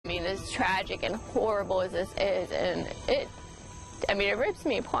as tragic and horrible as this is, and it rips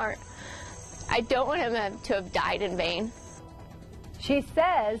me apart. I don't want him to have died in vain. She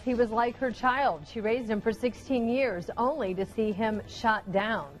says he was like her child. She raised him for 16 years, only to see him shot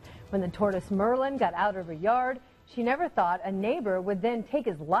down. When the tortoise Merlin got out of her yard, she never thought a neighbor would then take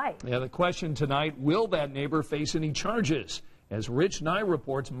his life. Yeah, the question tonight, will that neighbor face any charges? As Rich Nye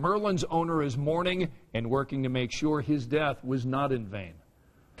reports, Merlin's owner is mourning and working to make sure his death was not in vain.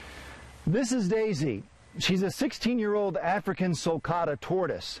 This is Daisy. She's a 16-year-old African sulcata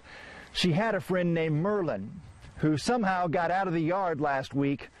tortoise. She had a friend named Merlin, who somehow got out of the yard last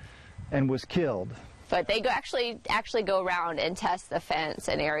week and was killed. But they actually go around and test the fence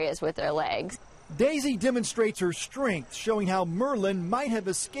and areas with their legs. Daisy demonstrates her strength, showing how Merlin might have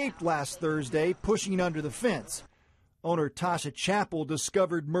escaped last Thursday, pushing under the fence. Owner Tasha Chappell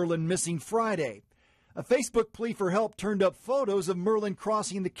discovered Merlin missing Friday. A Facebook plea for help turned up photos of Merlin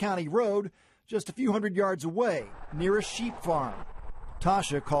crossing the county road just a few hundred yards away, near a sheep farm.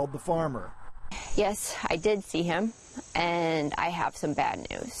 Tasha called the farmer. Yes, I did see him, and I have some bad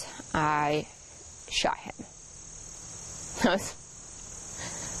news. I shot him.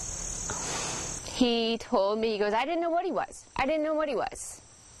 He told me, he goes, I didn't know what he was. I didn't know what he was.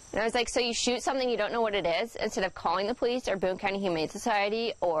 And I was like, so you shoot something you don't know what it is instead of calling the police or Boone County Humane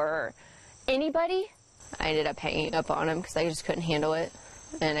Society or anybody? I ended up hanging up on him because I just couldn't handle it,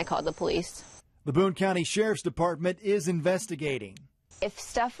 and I called the police. The Boone County Sheriff's Department is investigating. If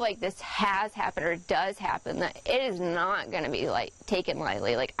stuff like this has happened or does happen, that it is not going to be taken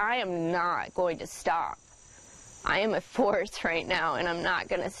lightly. I am not going to stop. I am a force right now, and I'm not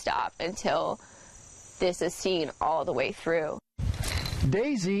going to stop until this is seen all the way through.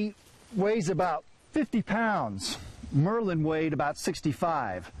 Daisy weighs about 50 pounds. Merlin weighed about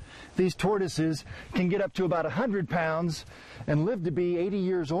 65. These tortoises can get up to about 100 pounds and live to be 80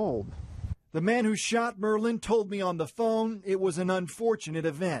 years old. The man who shot Merlin told me on the phone it was an unfortunate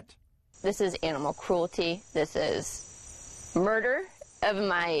event. This is animal cruelty. This is murder of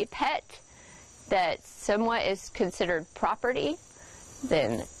my pet that somewhat is considered property,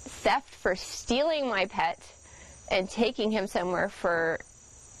 then theft for stealing my pet and taking him somewhere for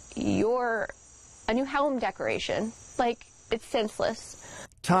a new home decoration. It's senseless.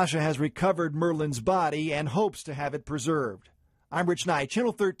 Tasha has recovered Merlin's body and hopes to have it preserved. I'm Rich Nye,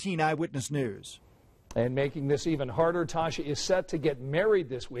 Channel 13 Eyewitness News. And making this even harder, Tasha is set to get married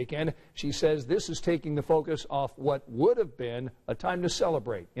this weekend. She says this is taking the focus off what would have been a time to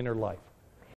celebrate in her life.